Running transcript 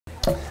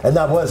And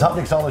that was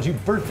Hotmixology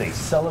birthday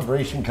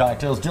celebration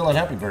cocktails. Dylan,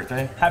 happy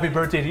birthday. Happy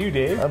birthday to you,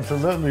 Dave.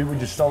 Absolutely. We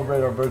just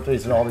celebrate our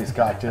birthdays, and all these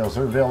cocktails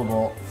are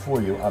available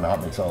for you on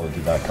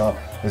Hotmixology.com,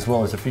 as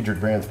well as a featured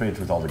brands page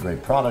with all the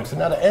great products. And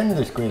now to end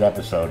this great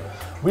episode,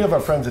 we have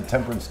our friends at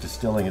Temperance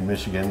Distilling in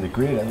Michigan. They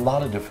create a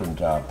lot of different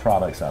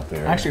products out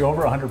there. Actually,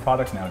 over 100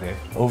 products now, Dave.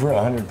 Over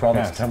 100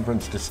 products, yes.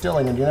 Temperance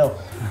Distilling. And you know,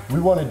 we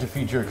wanted to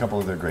feature a couple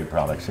of their great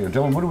products here.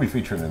 Dylan, what are we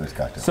featuring in this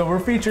cocktail? So we're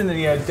featuring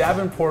the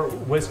Davenport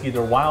whiskey,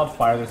 their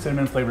Wildfire, their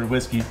cinnamon flavored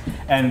whiskey.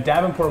 And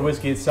Davenport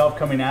whiskey itself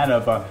coming out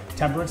of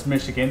Temperance,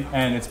 Michigan.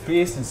 And it's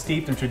based and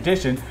steeped in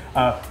tradition,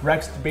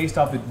 based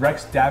off the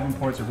Rex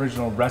Davenport's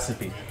original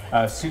recipe.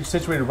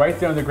 Situated right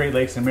there on the Great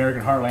Lakes and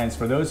American heartlands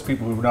for those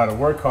people who know how to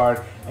work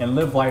hard and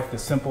live life the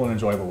simple and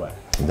enjoyable way.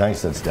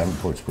 Nice, that's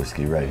Davenport's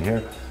whiskey right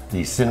here.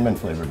 The cinnamon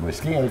flavored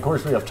whiskey, and of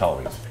course we have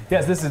TOLLY'S.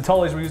 Yes, this is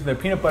TOLLY'S. We're using the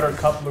peanut butter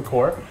cup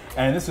liqueur,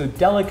 and this is a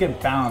delicate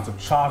balance of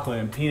chocolate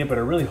and peanut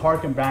butter, really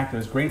harken back to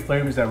those great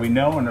flavors that we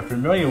know and are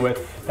familiar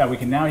with that we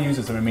can now use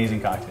as an amazing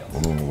cocktail.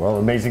 Well,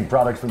 amazing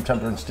products from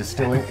Temperance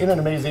Distilling in an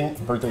amazing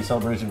birthday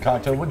celebration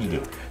cocktail. What'd you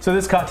do? So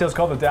this cocktail is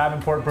called the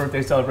Davenport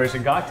Birthday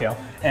Celebration Cocktail,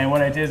 and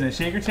what I did is in a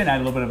shaker tin, I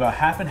had a little bit of a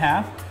half and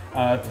half.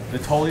 The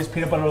TOLLY'S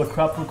peanut butter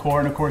cup liqueur,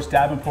 and of course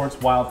Davenport's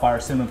Wildfire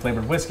cinnamon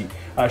flavored whiskey.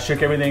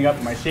 Shook everything up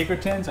in my shaker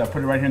tins. I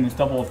put it right here in this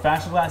double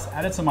old-fashioned glass,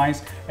 added some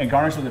ice, and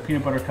garnished with a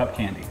peanut butter cup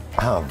candy.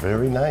 Ah,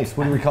 very nice.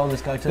 What do we call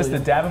this cocktail? This is the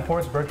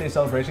Davenport's Birthday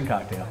Celebration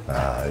Cocktail.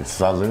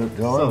 Salute.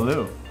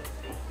 Salute.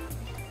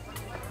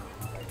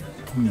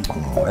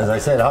 As I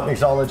said,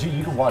 Hotmixology,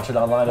 you can watch it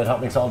online at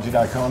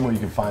hotmixology.com, where you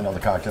can find all the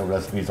cocktail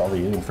recipes, all the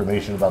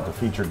information about the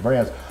featured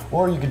brands,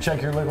 or you can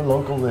check your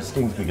local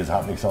listings, because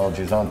Hotmixology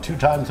is on 2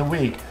 times a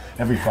week,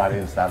 every Friday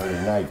and Saturday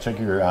night. Check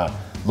your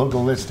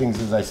local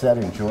listings, as I said.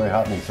 Enjoy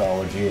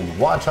Hotmixology and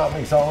watch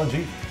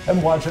Hotmixology,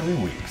 and watch every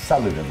week.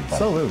 Salute, everybody.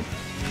 Salute.